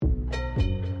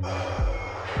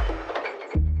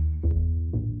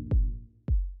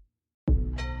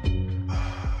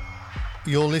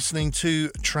You're listening to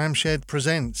Tramshed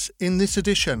Presents. In this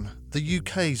edition, the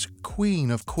UK's queen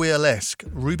of queerlesque,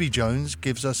 Ruby Jones,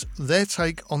 gives us their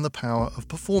take on the power of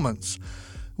performance.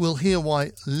 We'll hear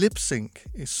why lip sync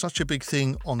is such a big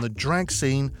thing on the drag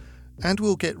scene, and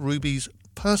we'll get Ruby's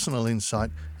personal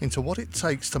insight into what it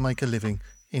takes to make a living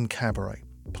in cabaret.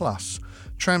 Plus,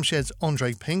 Tramshed's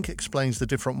Andre Pink explains the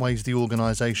different ways the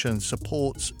organisation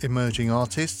supports emerging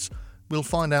artists. We'll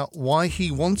find out why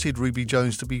he wanted Ruby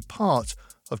Jones to be part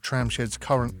of Tramshed's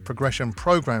current progression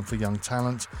programme for young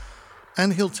talent.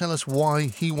 And he'll tell us why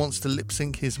he wants to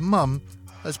lip-sync his mum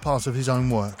as part of his own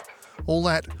work. All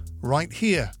that right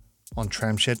here on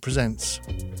Tramshed Presents.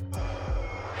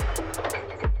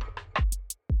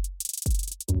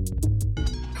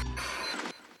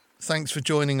 Thanks for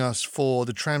joining us for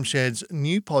the Tramshed's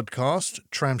new podcast,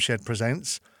 Tramshed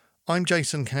Presents. I'm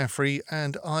Jason Caffrey,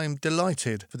 and I'm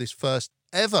delighted for this first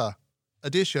ever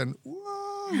edition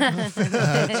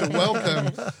to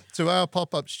welcome to our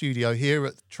pop-up studio here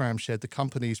at Tramshed the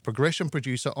company's progression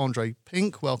producer, Andre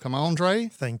Pink. Welcome, Andre.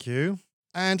 Thank you.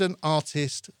 And an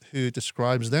artist who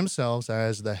describes themselves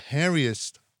as the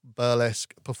hairiest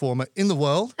burlesque performer in the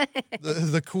world,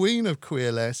 the queen of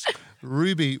queerlesque,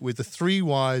 Ruby with the three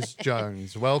Ys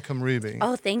Jones. Welcome, Ruby.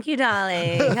 Oh, thank you,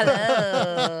 darling.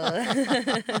 Hello.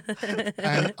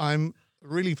 And I'm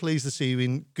really pleased to see you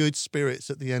in good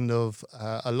spirits at the end of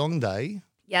a long day.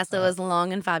 Yes, it was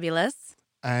long and fabulous.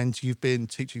 And you've been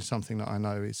teaching something that I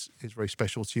know is very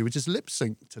special to you, which is lip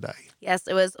sync today. Yes,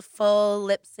 it was full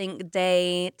lip sync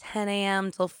day, 10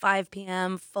 a.m. till 5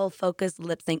 p.m., full focus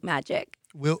lip sync magic.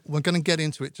 We're going to get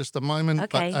into it just a moment,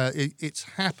 Okay. But it's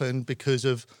happened because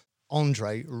of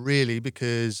Andre, really,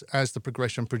 because as the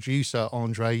progression producer,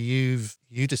 Andre, you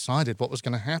decided what was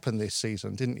going to happen this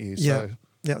season, didn't you?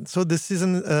 Yeah. So this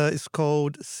season is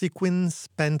called Sequins,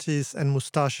 Panties and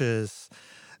Moustaches.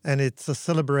 And it's a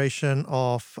celebration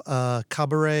of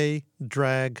cabaret,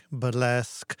 drag,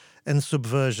 burlesque, and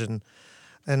subversion.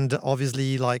 And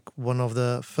obviously, like, one of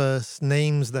the first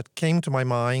names that came to my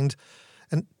mind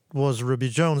and was Ruby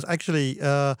Jones. Actually,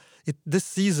 this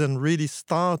season really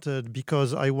started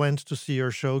because I went to see her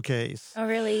showcase. Oh,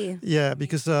 really? Yeah,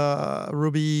 because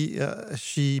Ruby,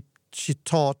 she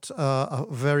taught a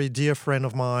very dear friend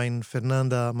of mine,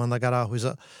 Fernanda Mandagara, who's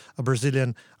a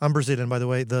Brazilian. I'm Brazilian, by the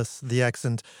way, thus the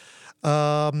accent.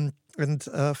 And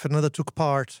Fernanda took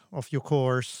part of your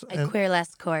course. A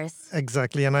queerlesque course.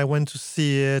 Exactly, and I went to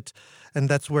see it, and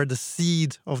that's where the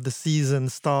seed of the season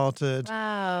started.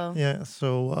 Wow. Yeah,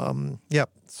 so,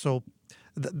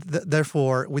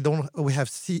 therefore, we have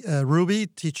Ruby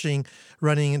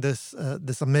running this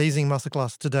amazing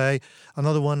masterclass today.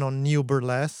 Another one on new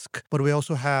burlesque, but we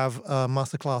also have a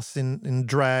masterclass in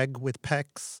drag with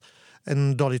Pex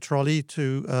and Dolly Trolley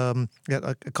to get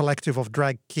a collective of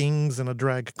drag kings and a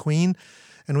drag queen.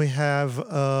 And we have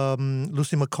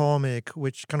Lucy McCormick,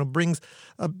 which kind of brings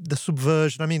the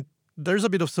subversion. I mean, there's a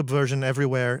bit of subversion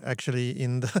everywhere, actually,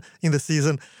 in the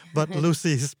season. But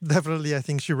Lucy is definitely, I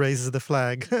think she raises the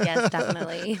flag. Yes,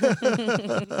 definitely.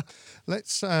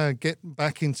 Let's get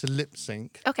back into lip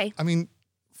sync. Okay. I mean,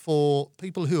 for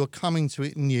people who are coming to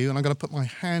it new, and I'm going to put my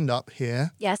hand up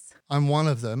here. Yes. I'm one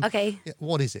of them. Okay. Yeah,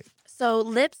 what is it? So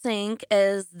lip sync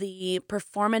is the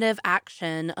performative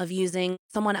action of using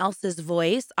someone else's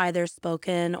voice, either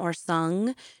spoken or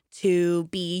sung, to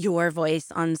be your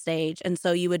voice on stage. And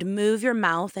so you would move your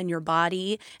mouth and your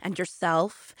body and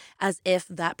yourself as if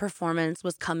that performance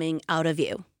was coming out of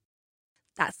you.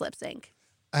 That's lip sync.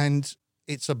 And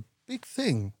it's a big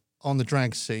thing on the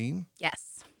drag scene.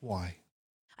 Yes. Why?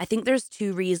 I think there's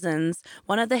two reasons.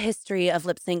 One of the history of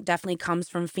lip sync definitely comes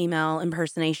from female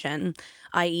impersonation,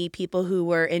 i.e. people who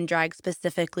were in drag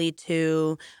specifically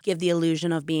to give the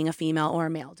illusion of being a female or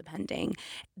a male, depending.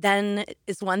 Then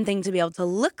it's one thing to be able to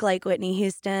look like Whitney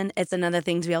Houston. It's another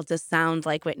thing to be able to sound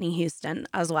like Whitney Houston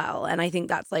as well. And I think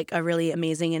that's like a really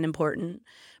amazing and important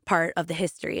part of the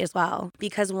history as well,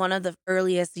 because one of the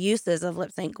earliest uses of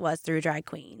lip sync was through drag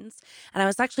queens. And I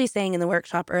was actually saying in the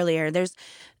workshop earlier, there's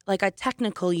like a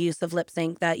technical use of lip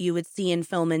sync that you would see in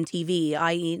film and TV,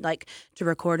 i.e. like to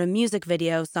record a music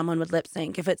video, someone would lip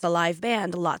sync. If it's a live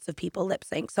band, lots of people lip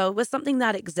sync. So it was something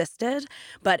that existed,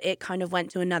 but it kind of went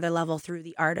to another level through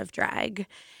the art of drag.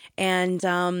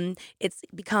 And it's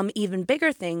become even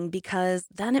bigger thing because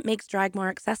then it makes drag more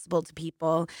accessible to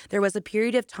people. There was a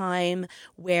period of time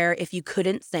where if you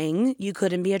couldn't sing, you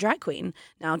couldn't be a drag queen.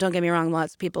 Now, don't get me wrong,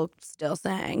 lots of people still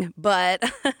sang, but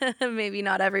maybe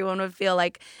not everyone would feel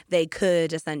like they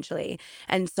could, essentially.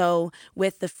 And so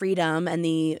with the freedom and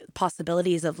the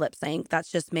possibilities of lip sync,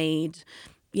 that's just made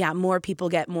more people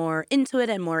get more into it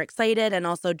and more excited. And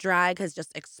also drag has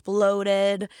just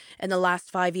exploded in the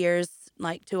last 5 years,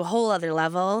 like to a whole other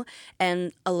level.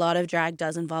 And a lot of drag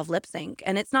does involve lip sync.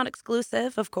 And it's not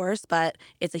exclusive, of course, but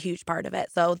it's a huge part of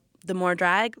it. So the more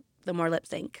drag, the more lip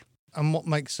sync. And what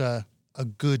makes a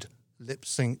good lip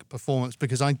sync performance?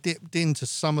 Because I dipped into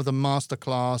some of the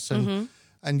masterclass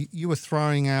and you were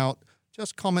throwing out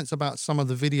just comments about some of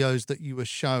the videos that you were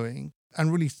showing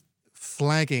and really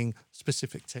flagging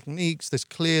specific techniques. There's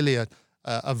clearly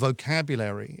a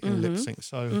vocabulary in lip sync.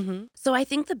 So I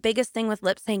think the biggest thing with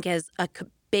lip sync is a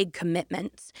big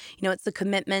commitment. You know, it's a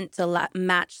commitment to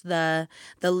match the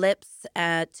lips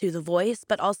to the voice,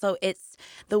 but also it's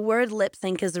the word lip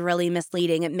sync is really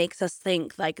misleading. It makes us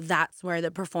think like that's where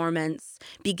the performance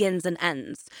begins and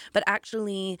ends. But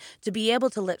actually, to be able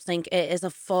to lip sync, it is a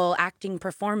full acting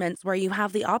performance where you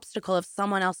have the obstacle of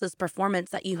someone else's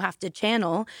performance that you have to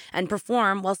channel and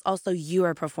perform whilst also you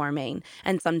are performing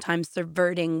and sometimes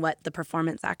subverting what the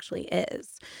performance actually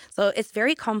is. So it's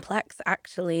very complex,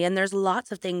 actually, and there's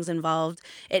lots of things involved.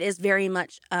 It is very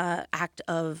much an act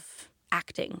of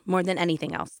acting more than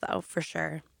anything else, though, for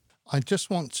sure. I just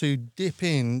want to dip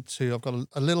into, I've got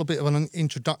a little bit of an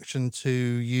introduction to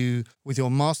you with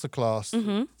your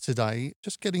masterclass today,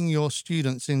 just getting your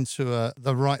students into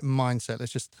the right mindset.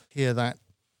 Let's just hear that.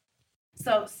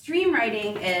 So stream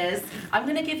writing is, I'm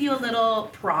going to give you a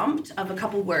little prompt of a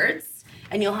couple words,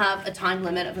 and you'll have a time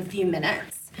limit of a few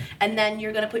minutes. And then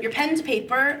you're going to put your pen to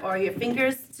paper or your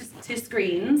fingers to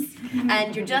screens,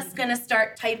 and you're just going to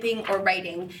start typing or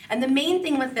writing. And the main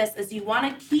thing with this is you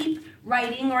want to keep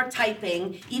writing or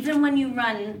typing even when you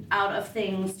run out of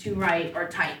things to write or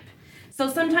type. So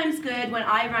sometimes good, when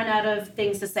I run out of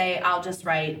things to say, I'll just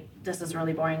write, this is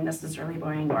really boring,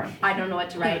 or I don't know what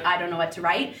to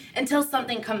write, until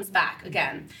something comes back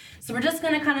again. So we're just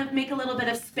going to kind of make a little bit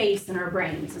of space in our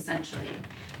brains, essentially.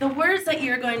 The words that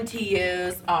you're going to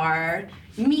use are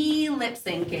me lip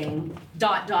syncing, ...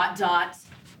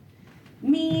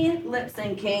 me lip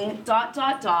syncing, ...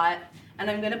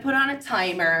 and I'm going to put on a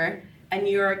timer, and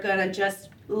you're going to just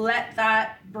let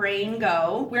that brain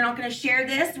go. We're not going to share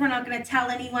this. We're not going to tell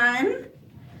anyone.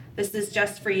 This is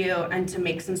just for you and to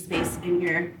make some space in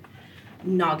your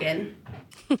noggin.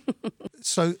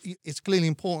 So it's clearly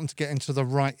important to get into the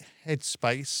right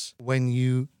headspace when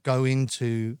you go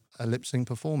into a lip sync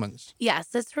performance.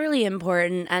 Yes, it's really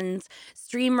important. And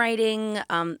stream writing,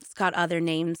 it's got other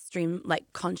names, stream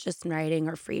like conscious writing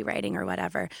or free writing or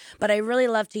whatever. But I really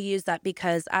love to use that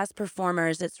because as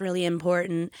performers, it's really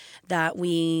important that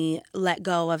we let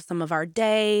go of some of our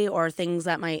day or things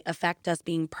that might affect us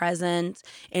being present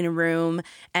in a room.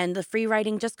 And the free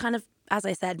writing just kind of, as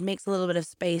I said, makes a little bit of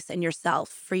space in yourself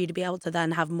for you to be able to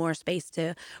then have more space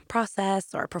to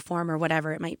process or perform or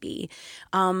whatever it might be.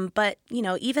 But, you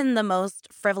know, even the most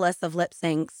frivolous of lip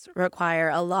syncs require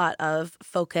a lot of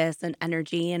focus and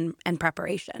energy and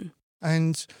preparation.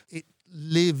 And it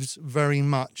lives very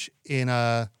much in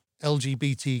a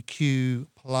LGBTQ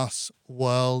plus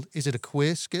world. Is it a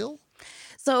queer skill?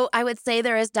 So I would say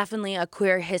there is definitely a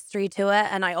queer history to it.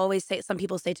 And I always say, some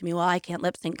people say to me, well, I can't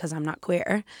lip sync because I'm not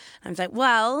queer. I'm like,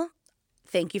 well,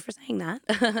 thank you for saying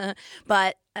that.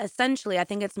 But essentially, I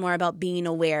think it's more about being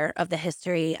aware of the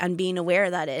history and being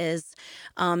aware that it is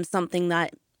something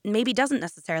that maybe doesn't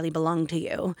necessarily belong to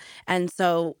you. And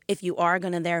so if you are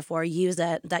going to therefore use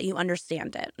it, that you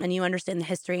understand it and you understand the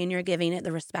history and you're giving it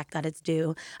the respect that it's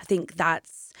due. I think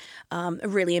that's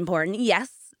really important. Yes,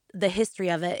 the history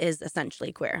of it is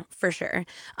essentially queer, for sure.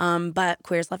 But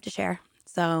queers love to share.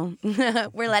 So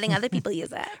we're letting other people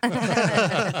use it.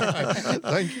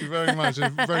 Thank you very much.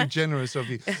 Very generous of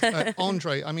you.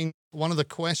 Andre, I mean, one of the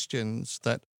questions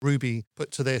that Ruby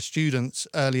put to their students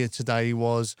earlier today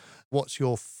was, what's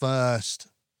your first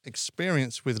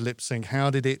experience with lip sync? How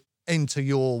did it enter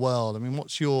your world? I mean,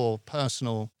 what's your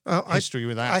personal history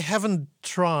with that? I haven't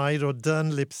tried or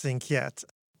done lip sync yet.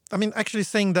 I mean, actually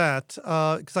saying that,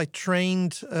 because I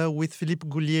trained with Philippe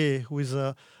Goulier, who is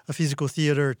a physical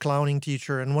theater clowning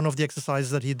teacher, and one of the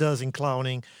exercises that he does in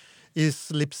clowning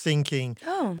is lip syncing.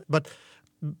 Oh. But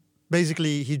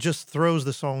basically, he just throws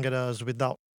the song at us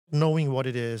without knowing what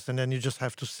it is, and then you just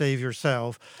have to save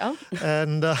yourself. Oh,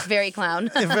 and very clown.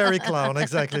 Very clown,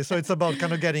 exactly. So it's about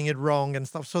kind of getting it wrong and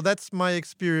stuff. So that's my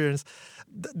experience.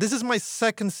 This is my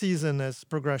second season as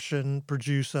progression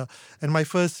producer, and my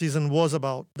first season was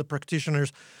about the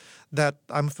practitioners that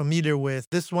I'm familiar with.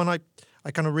 This one, I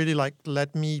kind of really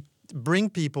let me bring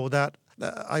people that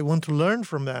I want to learn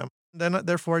from them. Then,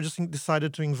 therefore, I just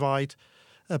decided to invite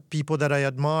people that I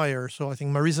admire. So I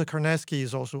think Marisa Karneski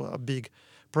is also a big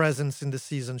presence in the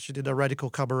season. She did a radical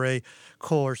cabaret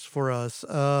course for us.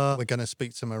 We're going to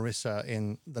speak to Marissa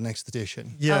in the next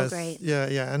edition. Yes, Oh, great.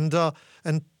 yeah.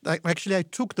 And actually, I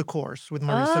took the course with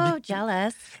Marissa Oh,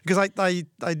 jealous. because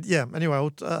Anyway,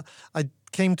 I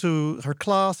came to her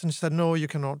class and she said, "No, you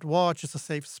cannot watch. It's a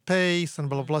safe space," and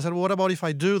blah blah blah. I said, "Well, what about if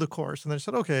I do the course?" And then she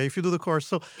said, "Okay, if you do the course."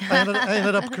 So I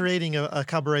ended up creating a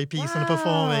cabaret piece and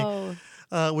performing.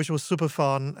 Which was super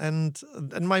fun, and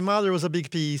my mother was a big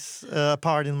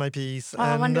part in my piece,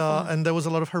 wonderful. and there was a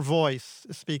lot of her voice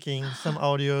speaking, some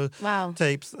audio Wow.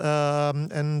 tapes,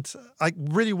 and I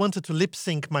really wanted to lip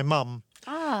sync my mom,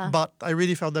 but I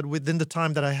really felt that within the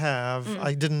time that I have,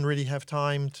 I didn't really have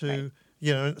time to,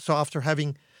 So after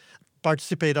having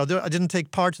participated, I didn't take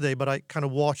part today, but I kind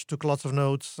of watched, took lots of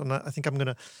notes, and I think I'm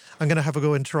gonna have a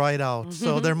go and try it out.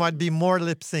 So there might be more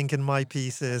lip sync in my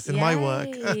pieces, in my work.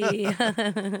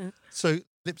 So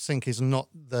lip sync is not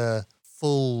the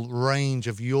full range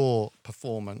of your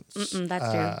performance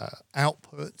that's true.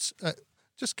 outputs.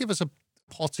 Just give us a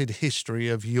potted history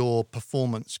of your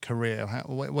performance career.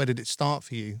 Where did it start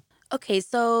for you? Okay,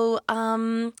 so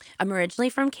I'm originally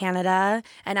from Canada,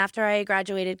 and after I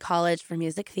graduated college for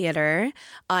music theater,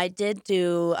 I did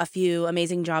do a few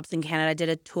amazing jobs in Canada. I did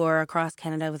a tour across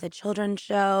Canada with a children's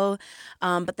show,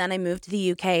 but then I moved to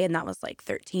the UK, and that was like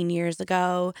 13 years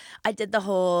ago. I did the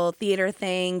whole theater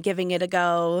thing, giving it a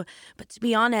go, but to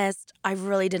be honest, I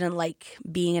really didn't like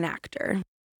being an actor.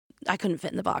 I couldn't fit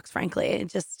in the box, frankly.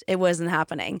 It wasn't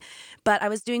happening. But I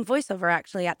was doing voiceover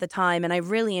actually at the time, and I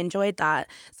really enjoyed that.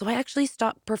 So I actually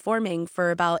stopped performing for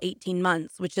about 18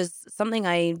 months, which is something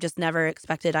I just never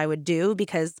expected I would do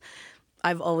because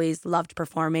I've always loved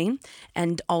performing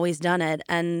and always done it.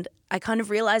 And I kind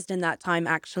of realized in that time,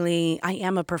 actually, I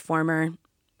am a performer.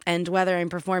 And whether I'm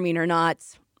performing or not,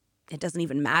 it doesn't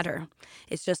even matter.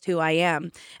 It's just who I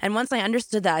am. And once I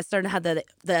understood that, I started to have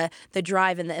the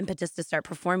drive and the impetus to start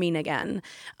performing again.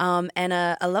 And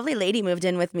a lovely lady moved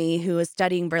in with me who was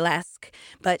studying burlesque,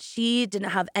 but she didn't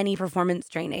have any performance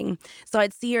training. So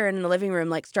I'd see her in the living room,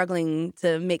 like struggling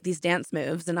to make these dance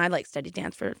moves. And I studied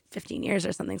dance for 15 years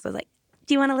or something. So I was like,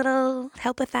 do you want a little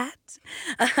help with that?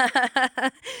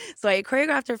 So I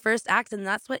choreographed her first act, and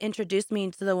that's what introduced me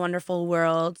to the wonderful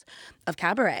world of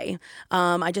cabaret.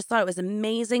 I just thought it was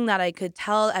amazing that I could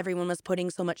tell everyone was putting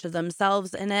so much of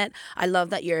themselves in it. I love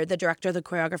that you're the director, the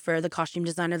choreographer, the costume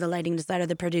designer, the lighting designer,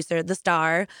 the producer, the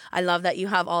star. I love that you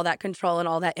have all that control and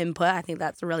all that input. I think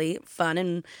that's really fun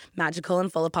and magical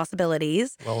and full of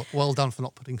possibilities. Well done for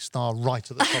not putting star right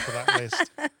at the top of that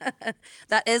list.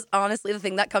 That is honestly the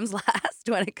thing that comes last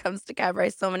when it comes to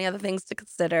cabaret. So many other things to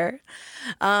consider.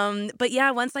 But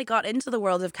yeah, once I got into the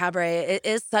world of cabaret, it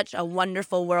is such a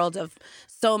wonderful world of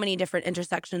so many different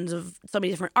intersections of so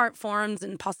many different art forms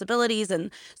and possibilities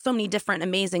and so many different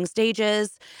amazing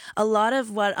stages. A lot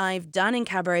of what I've done in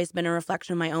cabaret has been a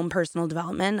reflection of my own personal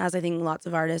development, as I think lots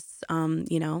of artists,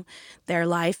 their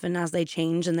life and as they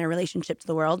change and their relationship to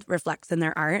the world reflects in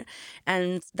their art.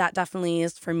 And that definitely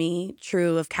is, for me,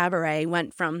 true of cabaret.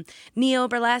 Went from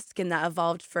neo-burlesque, and that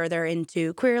evolved further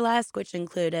into queerlesque, which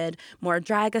included more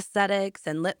drag aesthetics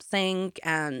and lip sync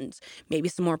and maybe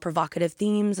some more provocative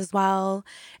themes as well.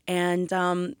 And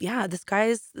the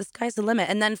sky's the limit.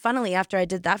 And then funnily, after I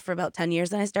did that for about 10 years,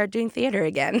 then I started doing theater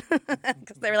again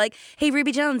because they were like, "Hey,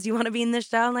 Ruby Jones, you want to be in this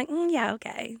show?" I'm like, yeah,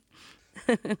 okay.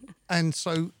 And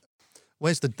so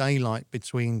where's the daylight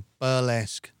between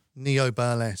burlesque,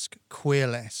 neo-burlesque,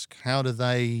 queerlesque? How do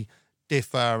they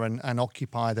differ and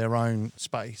occupy their own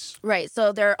space? Right.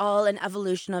 So they're all an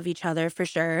evolution of each other for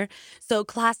sure. So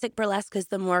classic burlesque is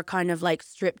the more kind of like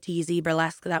stripteasy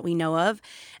burlesque that we know of.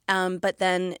 But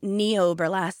then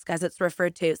neo-burlesque, as it's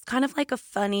referred to, it's kind of like a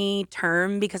funny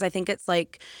term because I think it's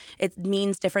like it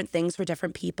means different things for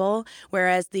different people.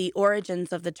 Whereas the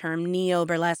origins of the term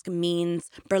neo-burlesque means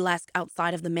burlesque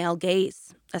outside of the male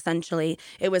gaze. Essentially,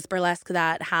 it was burlesque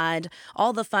that had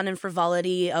all the fun and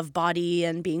frivolity of body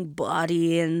and being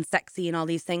body and sexy and all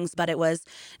these things, but it was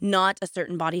not a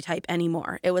certain body type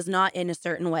anymore. It was not in a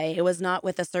certain way. It was not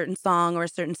with a certain song or a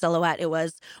certain silhouette. It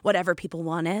was whatever people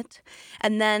wanted.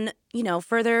 And then,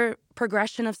 further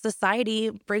progression of society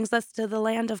brings us to the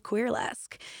land of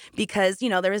queerlesque because,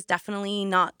 there is definitely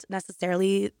not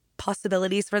necessarily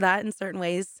possibilities for that in certain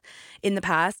ways in the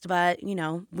past, but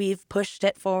we've pushed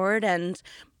it forward, and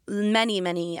many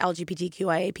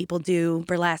LGBTQIA people do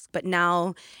burlesque, but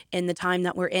now in the time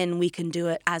that we're in, we can do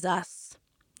it as us,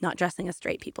 not dressing as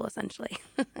straight people essentially.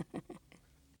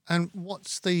 And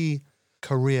what's the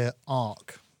career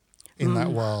arc in that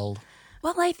world?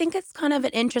 Well, I think it's kind of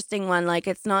an interesting one. Like,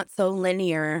 it's not so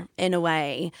linear in a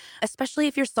way, especially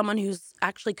if you're someone who's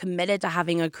actually committed to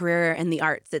having a career in the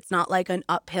arts. It's not like an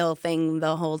uphill thing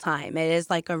the whole time. It is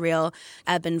like a real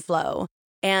ebb and flow.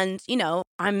 And,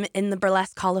 I'm in the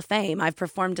Burlesque Hall of Fame. I've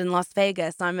performed in Las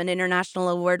Vegas. I'm an international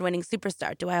award-winning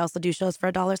superstar. Do I also do shows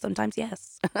for $1 sometimes?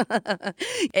 Yes.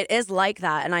 It is like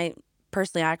that. And I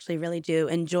personally actually really do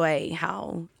enjoy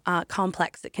how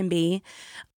complex it can be.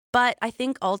 But I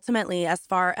think ultimately, as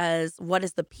far as what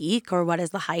is the peak or what is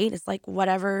the height, it's like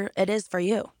whatever it is for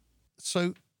you.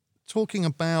 So talking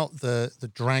about the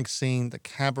drag scene, the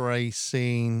cabaret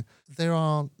scene, there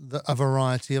are a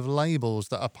variety of labels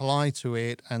that apply to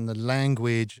it, and the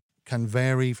language can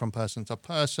vary from person to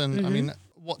person. Mm-hmm. I mean,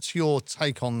 what's your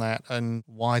take on that, and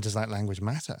why does that language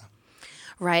matter?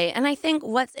 Right. And I think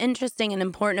what's interesting and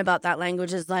important about that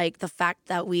language is like the fact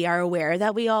that we are aware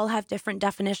that we all have different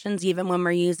definitions, even when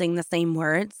we're using the same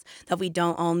words, that we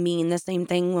don't all mean the same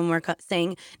thing when we're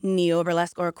saying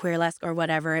neo-burlesque or queerlesque or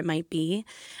whatever it might be.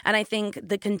 And I think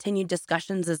the continued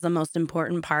discussions is the most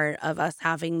important part of us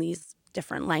having these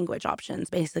different language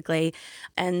options, basically.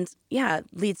 And yeah,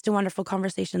 leads to wonderful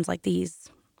conversations like these.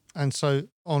 And so,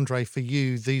 Andre, for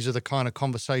you, these are the kind of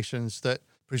conversations that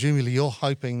presumably you're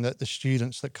hoping that the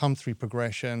students that come through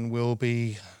progression will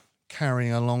be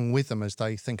carrying along with them as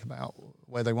they think about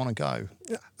where they want to go.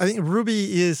 I think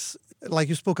Ruby is, like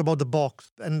you spoke about the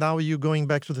box, and now you're going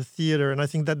back to the theater, and I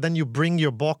think that then you bring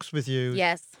your box with you.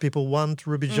 Yes. People want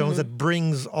Ruby Jones that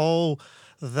brings all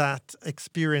that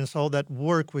experience, all that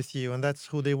work with you, and that's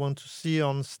who they want to see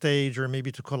on stage or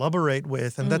maybe to collaborate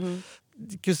with. And that,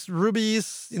 because Ruby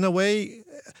is, in a way,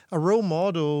 a role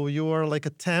model. You are like a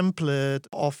template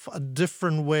of a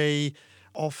different way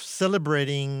of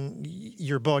celebrating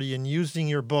your body and using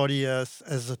your body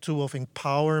as a tool of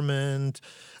empowerment,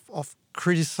 of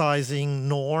criticizing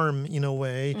norm in a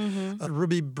way.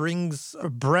 Ruby brings a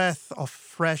breath of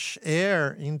fresh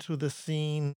air into the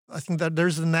scene. I think that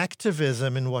there's an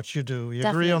activism in what you do. You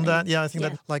agree on that? Yeah, I think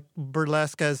that like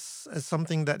burlesque as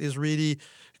something that is really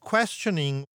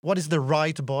questioning what is the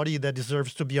right body that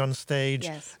deserves to be on stage,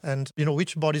 and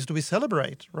which bodies do we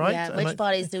celebrate, right? Yeah, which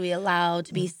bodies do we allow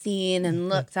to be seen and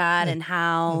looked at, and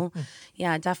how?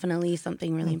 Yeah, definitely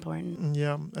something really important.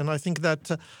 Yeah, and I think that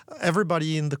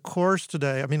everybody in the course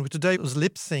today, I mean, today it was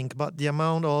lip sync, but the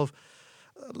amount of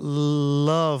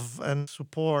love and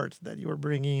support that you are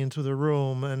bringing into the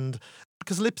room, and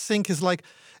because lip sync is like,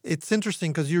 it's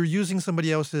interesting because you're using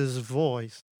somebody else's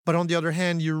voice. But on the other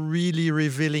hand, you're really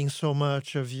revealing so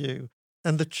much of you.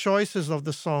 And the choices of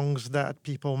the songs that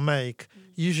people make,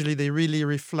 usually they really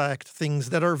reflect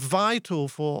things that are vital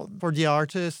for the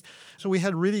artist. So we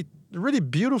had really, really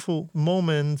beautiful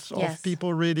moments of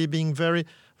people really being very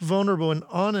vulnerable and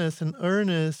honest and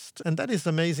earnest. And that is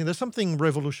amazing. There's something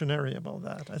revolutionary about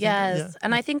that. I think,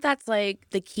 and I think that's like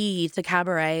the key to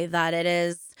cabaret, that it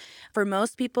is, for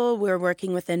most people, we're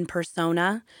working within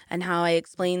persona. And how I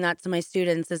explain that to my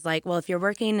students is like, well, if you're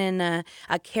working in a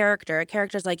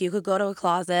character's like, you could go to a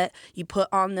closet, you put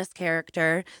on this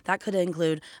character. That could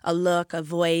include a look, a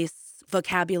voice,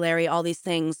 vocabulary, all these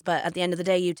things. But at the end of the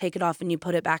day, you take it off and you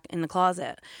put it back in the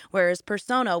closet. Whereas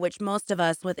persona, which most of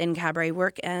us within cabaret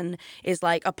work in, is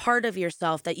like a part of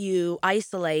yourself that you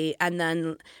isolate and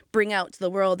then bring out to the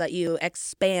world, that you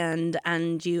expand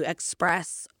and you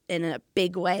express in a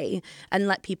big way and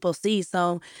let people see.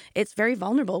 So it's very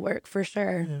vulnerable work for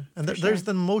sure. Yeah. And there's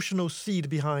the emotional seed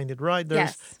behind it, right?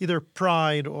 There's either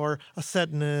pride or a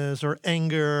sadness or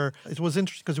anger. It was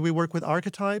interesting because we work with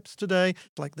archetypes today,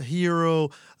 like the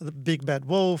hero, the big bad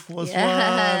wolf was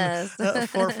one,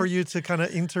 for you to kind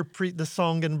of interpret the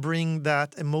song and bring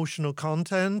that emotional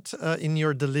content in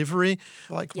your delivery.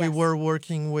 Like we were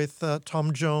working with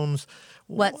Tom Jones.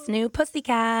 What's New,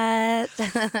 Pussycat?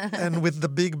 And with the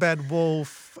big bad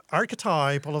wolf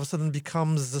archetype, all of a sudden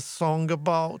becomes a song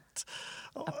about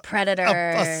a predator.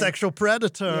 A sexual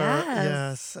predator.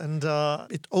 Yes. And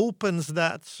it opens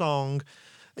that song.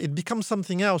 It becomes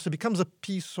something else. It becomes a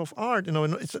piece of art.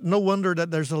 And it's no wonder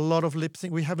that there's a lot of lip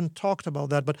sync. We haven't talked about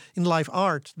that, but in live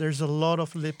art, there's a lot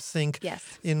of lip sync.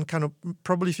 In kind of,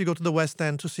 probably if you go to the West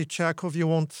End to see Chekhov, you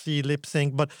won't see lip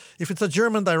sync. But if it's a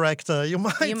German director, you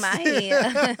might.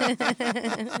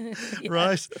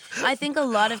 Right. I think a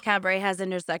lot of cabaret has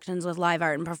intersections with live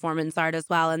art and performance art as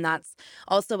well. And that's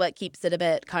also what keeps it a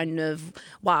bit kind of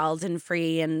wild and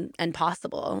free and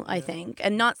possible, I think.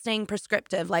 And not staying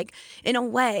prescriptive. Like, in a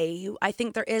way, I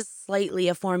think there is slightly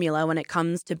a formula when it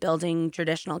comes to building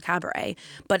traditional cabaret,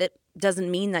 but it doesn't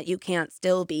mean that you can't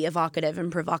still be evocative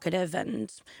and provocative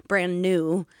and brand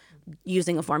new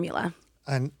using a formula.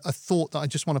 And a thought that I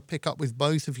just want to pick up with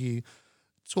both of you.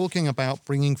 talking about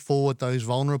bringing forward those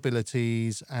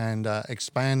vulnerabilities and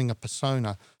expanding a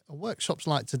persona. Workshops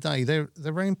like today, they're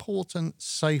very important,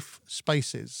 safe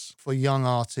spaces for young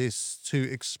artists to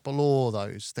explore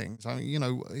those things. I mean,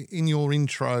 in your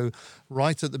intro,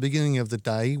 right at the beginning of the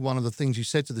day, one of the things you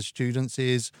said to the students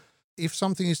is, if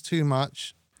something is too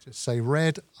much, just say,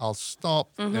 Red, I'll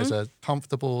stop. There's a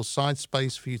comfortable side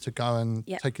space for you to go and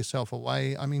take yourself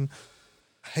away. I mean,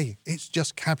 hey, it's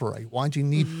just cabaret. Why do you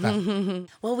need that?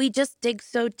 Well, we just dig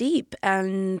so deep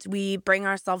and we bring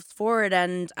ourselves forward.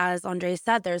 And as Andre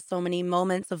said, there's so many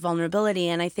moments of vulnerability.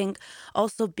 And I think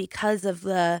also because of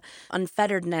the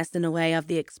unfetteredness in a way of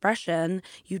the expression,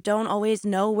 you don't always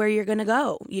know where you're going to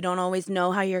go. You don't always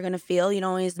know how you're going to feel. You don't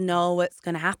always know what's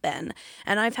going to happen.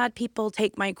 And I've had people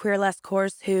take my Queerless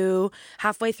course who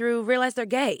halfway through realize they're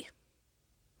gay,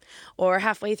 or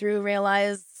halfway through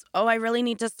realize, oh, I really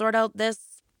need to sort out this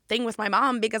thing with my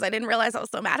mom because I didn't realize I was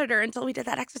so mad at her until we did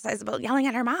that exercise about yelling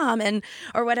at her mom, and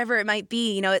or whatever it might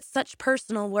be. It's such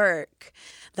personal work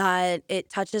that it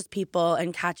touches people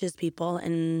and catches people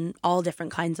in all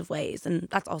different kinds of ways. And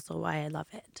that's also why I love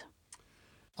it.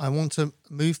 I want to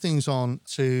move things on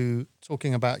to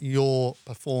talking about your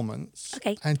performance.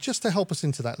 Okay. And just to help us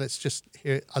into that, let's just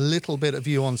hear a little bit of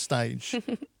you on stage. I'm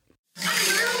Ruby.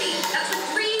 That's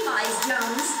with 3 Y's,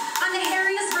 Jones. I'm the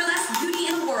hairiest burlesque beauty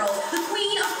in the world, the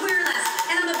queen of Queerless,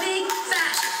 and I'm a big,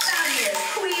 fat, fabulous,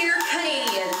 queer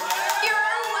Canadian. You're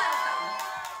all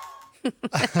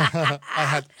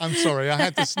welcome. I'm sorry, I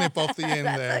had to snip off the end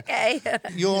there. Okay.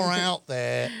 You're out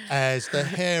there as the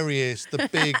hairiest, the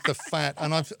big, the fat,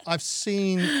 and I've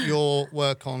seen your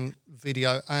work on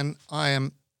video, and I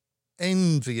am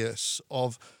envious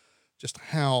of just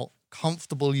how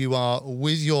comfortable you are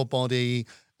with your body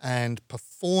and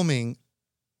performing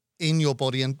in your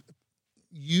body and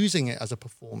using it as a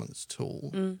performance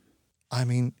tool. I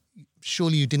mean,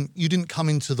 surely you didn't come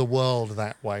into the world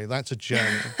that way. That's a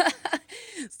journey.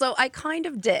 So I kind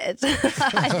of did.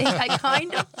 I think I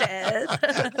kind of did.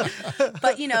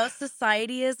 But,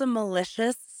 society is a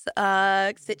malicious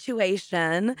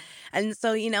situation. And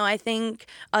so, I think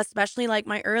especially like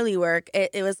my early work,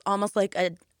 it was almost like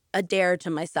a dare to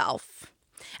myself.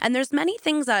 And there's many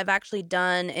things that I've actually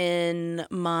done in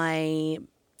my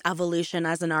evolution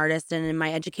as an artist and in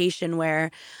my education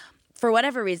where for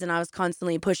whatever reason, I was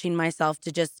constantly pushing myself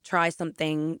to just try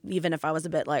something, even if I was a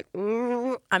bit like,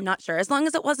 I'm not sure. As long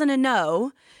as it wasn't a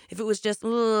no, if it was just,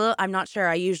 I'm not sure,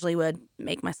 I usually would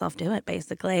make myself do it,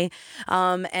 basically.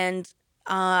 I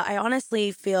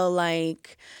honestly feel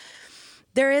like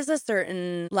there is a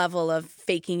certain level of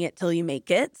faking it till you make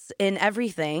it in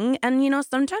everything. And,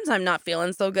 sometimes I'm not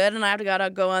feeling so good and I've got to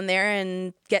go on there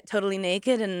and get totally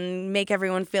naked and make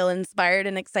everyone feel inspired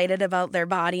and excited about their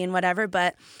body and whatever.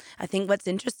 But I think what's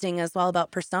interesting as well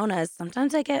about persona is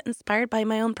sometimes I get inspired by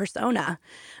my own persona.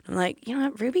 I'm like,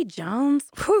 Ruby Jones,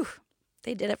 whew,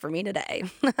 they did it for me today.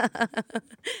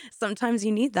 Sometimes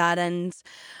you need that. And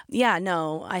yeah,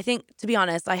 no, I think, to be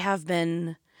honest, I have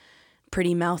been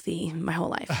pretty mouthy my whole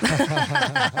life.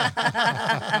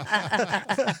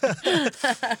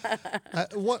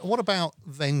 What about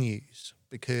venues?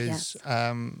 Because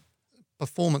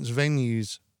performance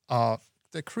venues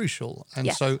they're crucial.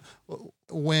 And so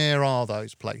where are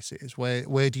those places?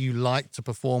 Where do you like to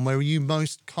perform? Where are you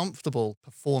most comfortable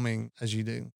performing as you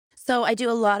do? So I do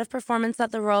a lot of performance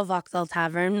at the Royal Vauxhall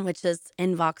Tavern, which is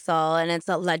in Vauxhall, and it's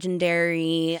a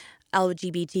legendary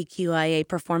LGBTQIA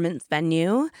performance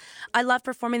venue. I love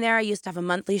performing there. I used to have a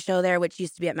monthly show there, which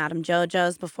used to be at Madame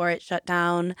Jojo's before it shut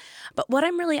down. But what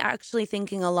I'm really actually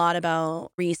thinking a lot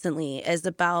about recently is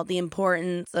about the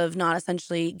importance of not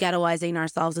essentially ghettoizing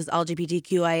ourselves as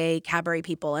LGBTQIA cabaret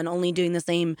people and only doing the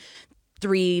same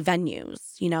 3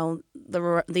 venues,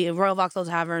 the Royal Vauxhall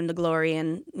Tavern, the Glory,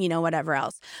 and, whatever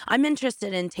else. I'm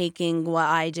interested in taking what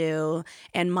I do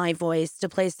and my voice to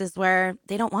places where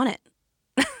they don't want it.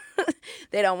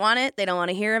 They don't want it. They don't want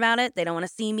to hear about it. They don't want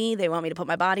to see me. They want me to put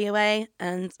my body away.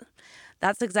 And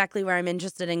that's exactly where I'm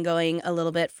interested in going a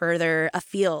little bit further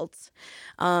afield,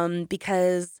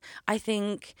 because I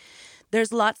think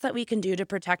there's lots that we can do to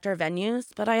protect our venues,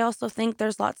 but I also think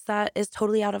there's lots that is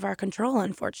totally out of our control,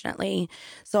 unfortunately.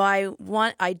 So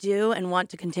I do and want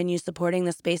to continue supporting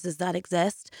the spaces that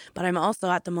exist, but I'm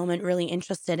also at the moment really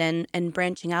interested in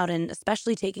branching out and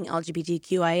especially taking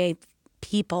LGBTQIA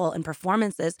people and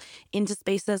performances into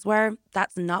spaces where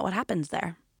that's not what happens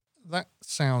there. That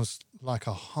sounds like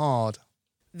a hard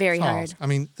Very task. hard. I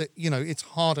mean, it's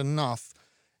hard enough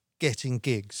getting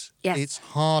gigs. Yes. It's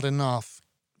hard enough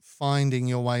finding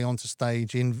your way onto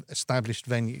stage in established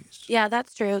venues. Yeah,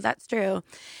 that's true. That's true.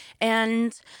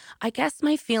 And I guess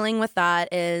my feeling with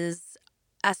that is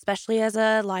especially as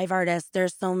a live artist,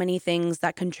 there's so many things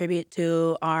that contribute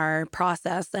to our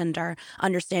process and our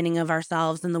understanding of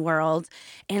ourselves and the world.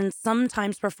 And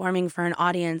sometimes performing for an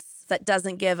audience that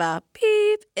doesn't give a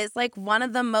beep is like one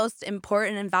of the most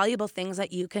important and valuable things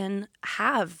that you can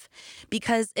have,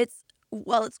 because it's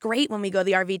great when we go to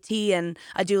the RVT and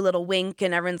I do a little wink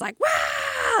and everyone's like,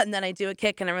 "Wah!" And then I do a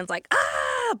kick and everyone's like,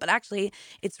 "Ah!" But actually,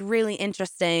 it's really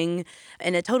interesting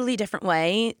in a totally different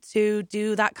way to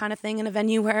do that kind of thing in a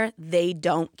venue where they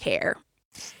don't care.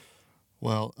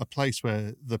 Well, a place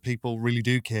where the people really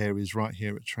do care is right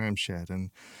here at Tramshed. And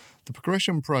the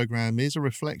Progression Programme is a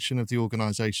reflection of the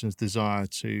organisation's desire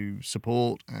to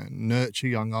support and nurture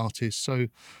young artists. So,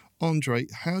 Andre,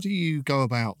 how do you go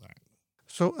about that?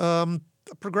 So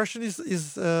Progression is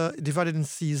divided in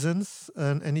seasons,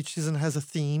 and each season has a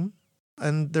theme.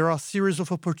 And there are a series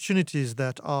of opportunities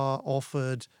that are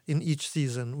offered in each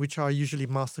season, which are usually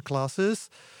master classes.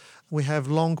 We have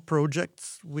long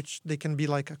projects, which they can be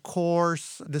like a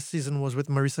course. This season was with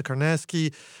Marisa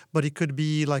Karneski, but it could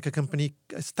be like a company,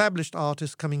 established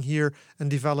artists coming here and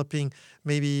developing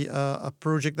maybe a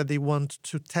project that they want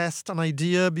to test an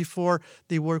idea before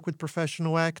they work with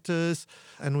professional actors.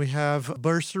 And we have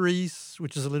bursaries,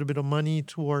 which is a little bit of money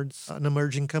towards an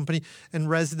emerging company, and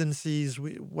residencies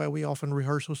where we often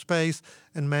rehearsal space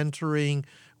and mentoring,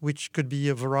 which could be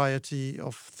a variety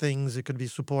of things. It could be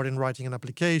support in writing an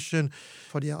application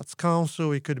for the Arts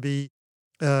Council. It could be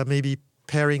maybe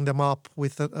pairing them up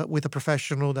with a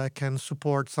professional that can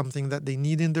support something that they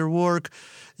need in their work.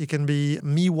 It can be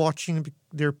me watching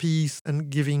their piece and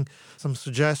giving some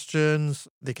suggestions.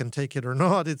 They can take it or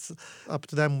not. It's up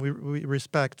to them. We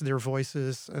respect their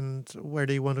voices and where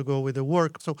they want to go with the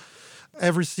work. So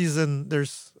every season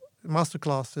there's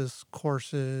masterclasses,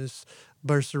 courses,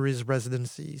 bursaries,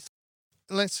 residencies.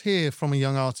 Let's hear from a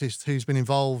young artist who's been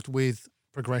involved with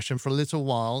Progression for a little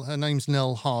while. Her name's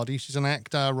Nell Hardy. She's an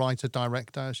actor, writer,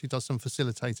 director. She does some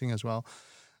facilitating as well.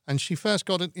 And she first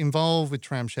got involved with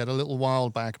Tramshed a little while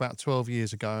back, about 12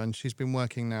 years ago, and she's been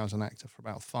working now as an actor for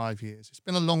about 5 years. It's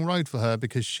been a long road for her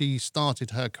because she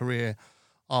started her career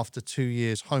after 2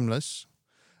 years homeless.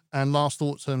 And last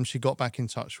autumn, she got back in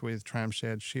touch with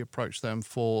Tramshed. She approached them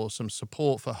for some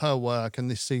support for her work.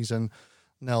 And this season,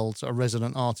 Nell's a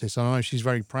resident artist. And I know she's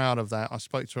very proud of that. I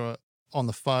spoke to her on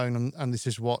the phone, and this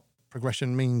is what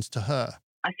Progression means to her.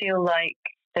 I feel like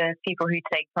the people who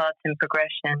take part in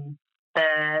Progression,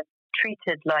 they're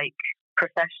treated like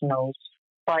professionals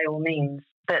by all means,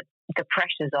 but the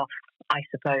pressure's off, I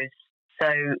suppose.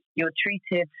 So you're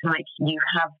treated like you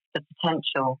have the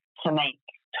potential to make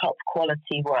top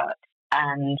quality work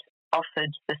and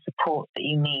offered the support that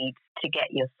you need to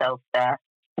get yourself there.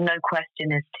 No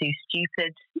question is too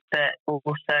stupid, but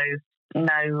also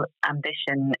no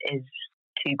ambition is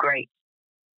too great.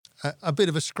 A bit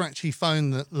of a scratchy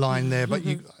phone line there, but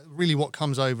really what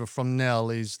comes over from Nell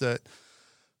is that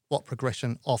what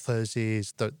Progression offers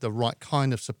is the right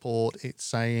kind of support. It's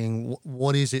saying,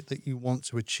 what is it that you want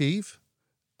to achieve?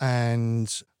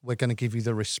 And we're going to give you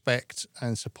the respect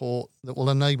and support that will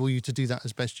enable you to do that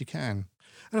as best you can.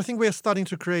 And I think we are starting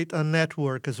to create a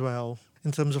network as well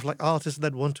in terms of like artists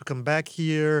that want to come back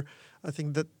here. I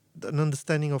think that an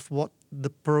understanding of what the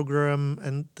program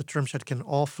and the Tramshed can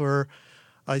offer.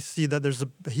 I see that there's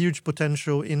a huge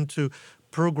potential into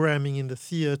programming in the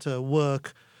theatre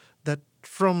work that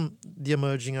from the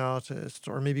emerging artists,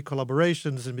 or maybe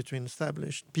collaborations in between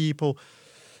established people,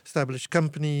 established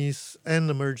companies and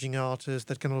emerging artists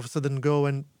that can all of a sudden go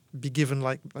and be given,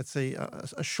 like, let's say,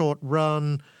 a short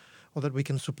run, or that we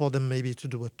can support them maybe to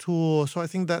do a tour. So I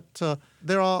think that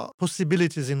there are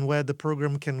possibilities in where the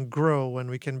program can grow and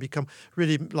we can become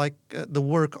really like the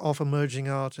work of emerging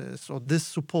artists, or this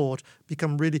support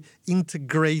become really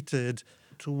integrated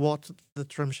to what the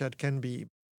Tramshed can be.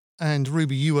 And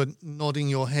Ruby, you were nodding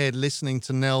your head listening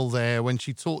to Nell there when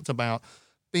she talked about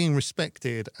being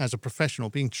respected as a professional,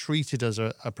 being treated as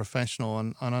a professional.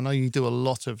 And I know you do a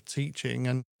lot of teaching,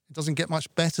 and it doesn't get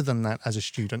much better than that as a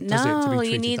student, does it, to be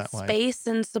treated you need that way? space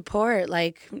and support.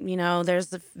 Like,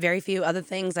 there's very few other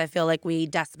things I feel like we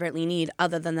desperately need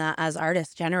other than that as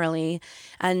artists generally.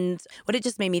 And what it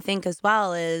just made me think as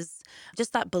well is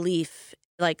just that belief,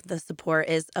 like the support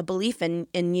is a belief in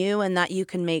you, and that you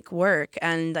can make work,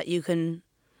 and that you can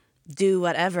do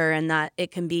whatever, and that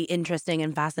it can be interesting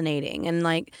and fascinating. And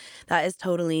like, that is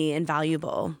totally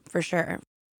invaluable for sure.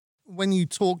 When you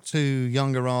talk to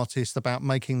younger artists about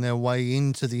making their way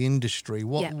into the industry,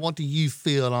 what do you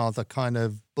feel are the kind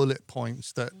of bullet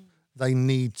points that they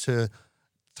need to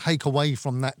take away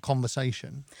from that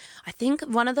conversation? I think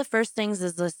one of the first things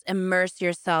is just immerse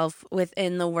yourself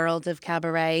within the world of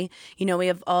cabaret. You know,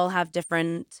 we all have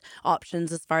different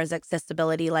options as far as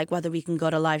accessibility, like whether we can go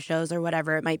to live shows or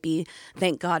whatever it might be.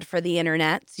 Thank God for the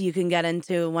internet. You can get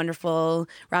into wonderful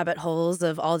rabbit holes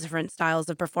of all different styles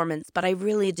of performance. But I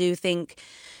really do think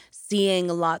seeing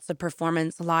lots of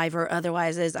performance live or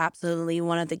otherwise is absolutely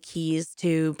one of the keys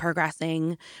to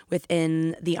progressing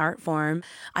within the art form.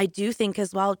 I do think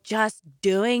as well, just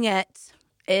doing it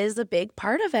is a big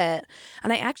part of it.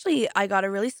 And I got a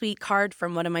really sweet card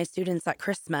from one of my students at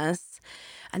Christmas.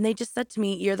 And they just said to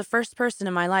me, "You're the first person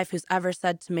in my life who's ever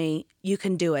said to me, you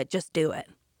can do it, just do it."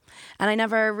 And I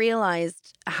never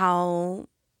realized how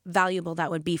valuable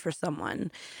that would be for someone.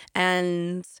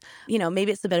 And, you know,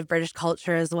 maybe it's a bit of British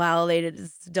culture as well. They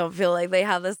just don't feel like they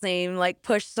have the same like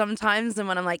push sometimes. And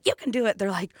when I'm like, "You can do it," they're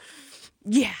like,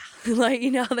 "Yeah." Like, you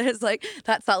know, there's like,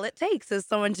 that's all it takes is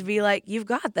someone to be like, "You've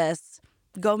got this.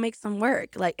 Go make some work."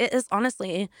 Like, it is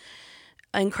honestly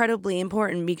incredibly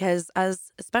important because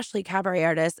as especially cabaret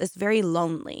artists, it's very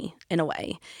lonely in a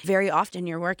way. Very often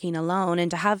you're working alone, and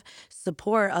to have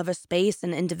support of a space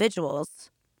and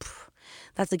individuals,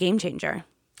 that's a game changer.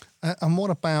 And what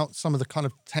about some of the kind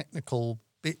of technical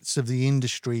bits of the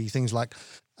industry, things like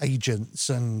agents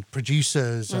and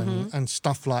producers and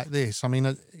stuff like this? I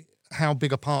mean, how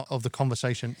big a part of the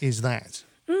conversation is that?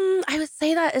 I would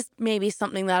say that is maybe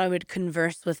something that I would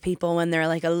converse with people when they're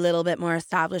like a little bit more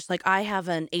established. Like, I have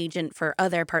an agent for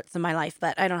other parts of my life,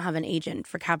 but I don't have an agent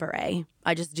for cabaret.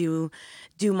 I just do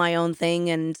my own thing.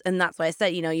 And that's why I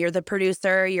said, you know, you're the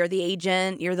producer, you're the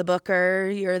agent, you're the booker,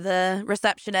 you're the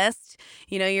receptionist,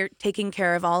 you know, you're taking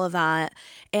care of all of that.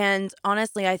 And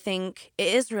honestly, I think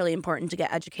it is really important to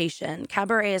get education.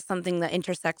 Cabaret is something that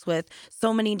intersects with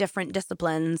so many different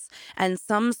disciplines, and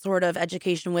some sort of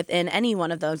education within any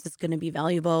one of those is going to be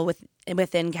valuable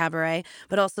within cabaret,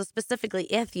 but also specifically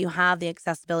if you have the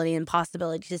accessibility and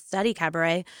possibility to study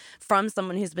cabaret from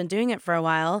someone who's been doing it for a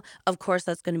while, of course,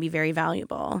 that's going to be very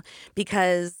valuable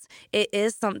because it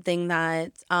is something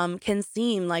that can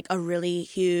seem like a really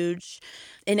huge,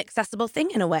 inaccessible thing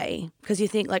in a way, because you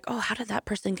think like, "Oh, how did that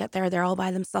person get there? They're all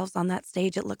by themselves on that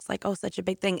stage. It looks like, oh, such a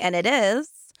big thing." And it is.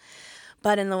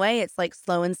 But in the way, it's like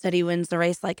slow and steady wins the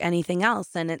race like anything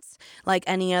else. And it's like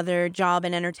any other job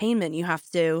in entertainment. You have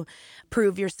to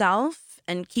prove yourself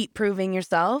and keep proving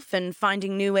yourself and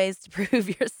finding new ways to prove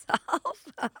yourself.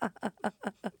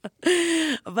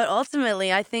 But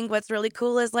ultimately, I think what's really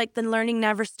cool is like the learning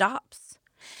never stops.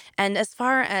 And as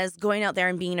far as going out there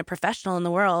and being a professional in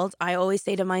the world, I always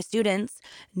say to my students,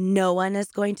 no one is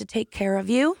going to take care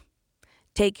of you.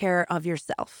 Take care of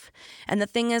yourself. And the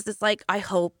thing is, it's like, I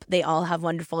hope they all have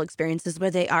wonderful experiences where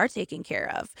they are taken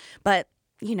care of. But,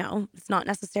 you know, it's not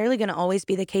necessarily going to always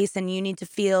be the case. And you need to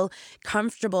feel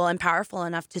comfortable and powerful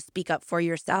enough to speak up for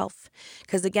yourself.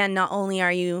 Because again, not only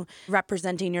are you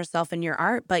representing yourself in your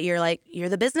art, but you're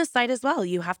the business side as well.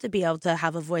 You have to be able to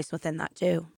have a voice within that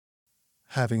too.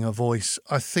 Having a voice.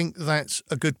 I think that's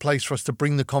a good place for us to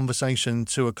bring the conversation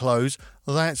to a close.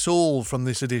 That's all from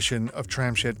this edition of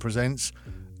Tramshed Presents.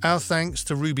 Our thanks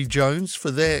to Ruby Jones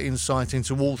for their insight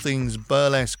into all things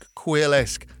burlesque,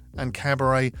 queerlesque and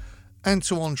cabaret, and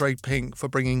to Andre Pink for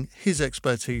bringing his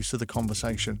expertise to the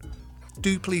conversation.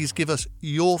 Do please give us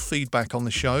your feedback on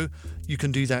the show. You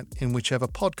can do that in whichever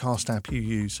podcast app you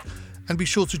use. And be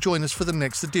sure to join us for the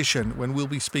next edition when we'll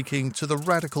be speaking to the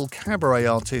radical cabaret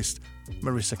artist,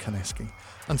 Marissa Kaneski.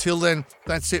 Until then,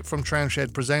 that's it from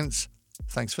Tramshed Presents.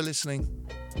 Thanks for listening.